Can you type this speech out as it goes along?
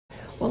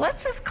Well,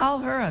 let's just call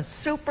her a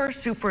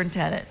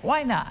superintendent.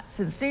 Why not?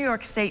 Since New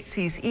York State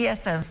sees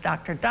ESM's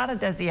Dr. Donna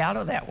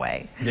Desiato that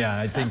way. Yeah,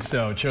 I think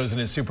so. Chosen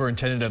as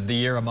Superintendent of the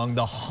Year among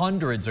the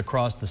hundreds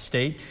across the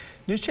state.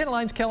 News Channel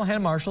 9's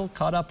Callahan Marshall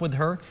caught up with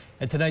her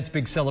at tonight's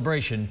big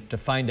celebration to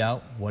find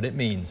out what it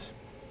means.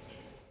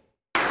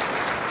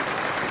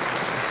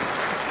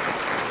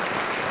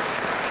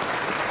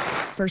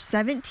 For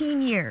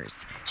 17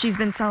 years, she's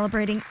been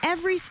celebrating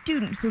every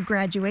student who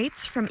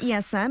graduates from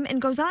ESM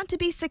and goes on to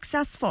be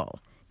successful.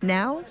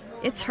 Now,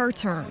 it's her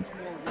turn.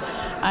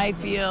 I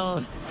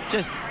feel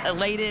just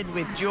elated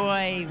with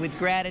joy, with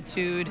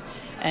gratitude,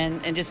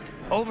 and just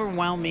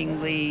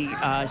overwhelmingly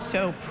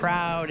so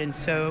proud and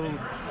so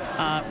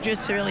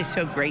just really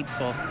so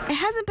grateful. It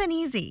hasn't been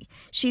easy.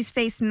 She's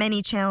faced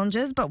many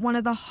challenges, but one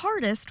of the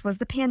hardest was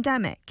the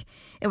pandemic.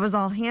 It was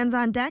all hands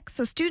on deck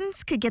so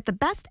students could get the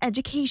best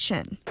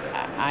education.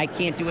 I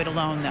can't do it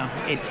alone, though.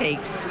 It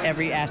takes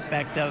every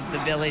aspect of the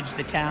village,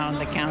 the town,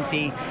 the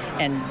county,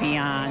 and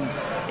beyond.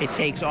 It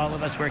takes all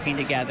of us working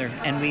together,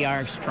 and we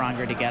are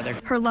stronger together.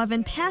 Her love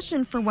and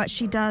passion for what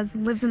she does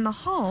lives in the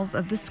halls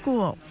of the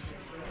schools.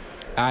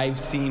 I've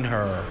seen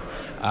her,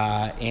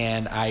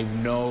 and I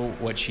know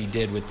what she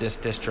did with this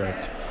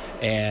district,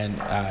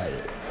 and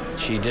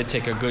she did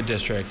take a good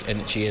district,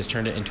 and she has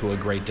turned it into a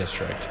great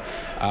district.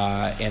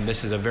 And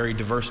this is a very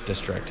diverse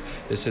district.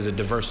 This is a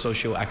diverse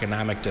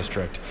socioeconomic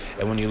district,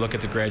 and when you look at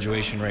the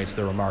graduation rates,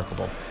 they're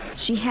remarkable.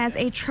 She has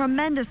a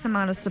tremendous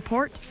amount of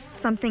support,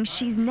 something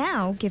she's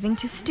now giving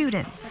to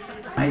students.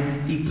 I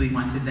deeply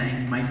want to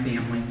thank my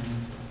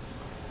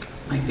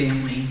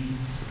family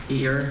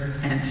here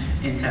and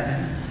in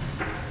heaven.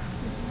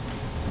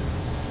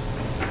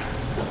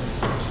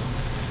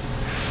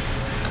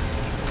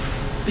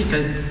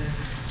 Because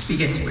we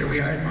get to where we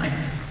are in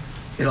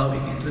life, it all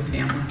begins with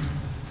family.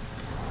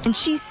 And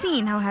she's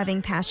seen how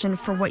having passion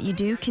for what you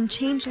do can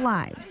change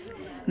lives.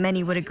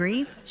 Many would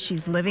agree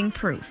she's living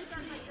proof.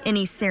 In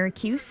East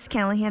Syracuse,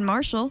 Callahan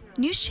Marshall,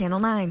 News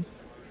Channel 9.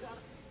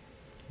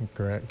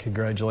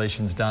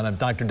 Congratulations, Donna.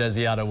 Dr.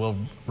 Desiato will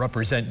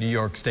represent New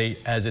York State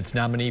as its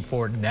nominee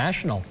for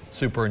National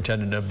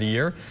Superintendent of the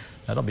Year.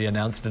 That'll be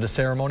announced at a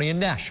ceremony in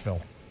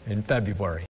Nashville in February.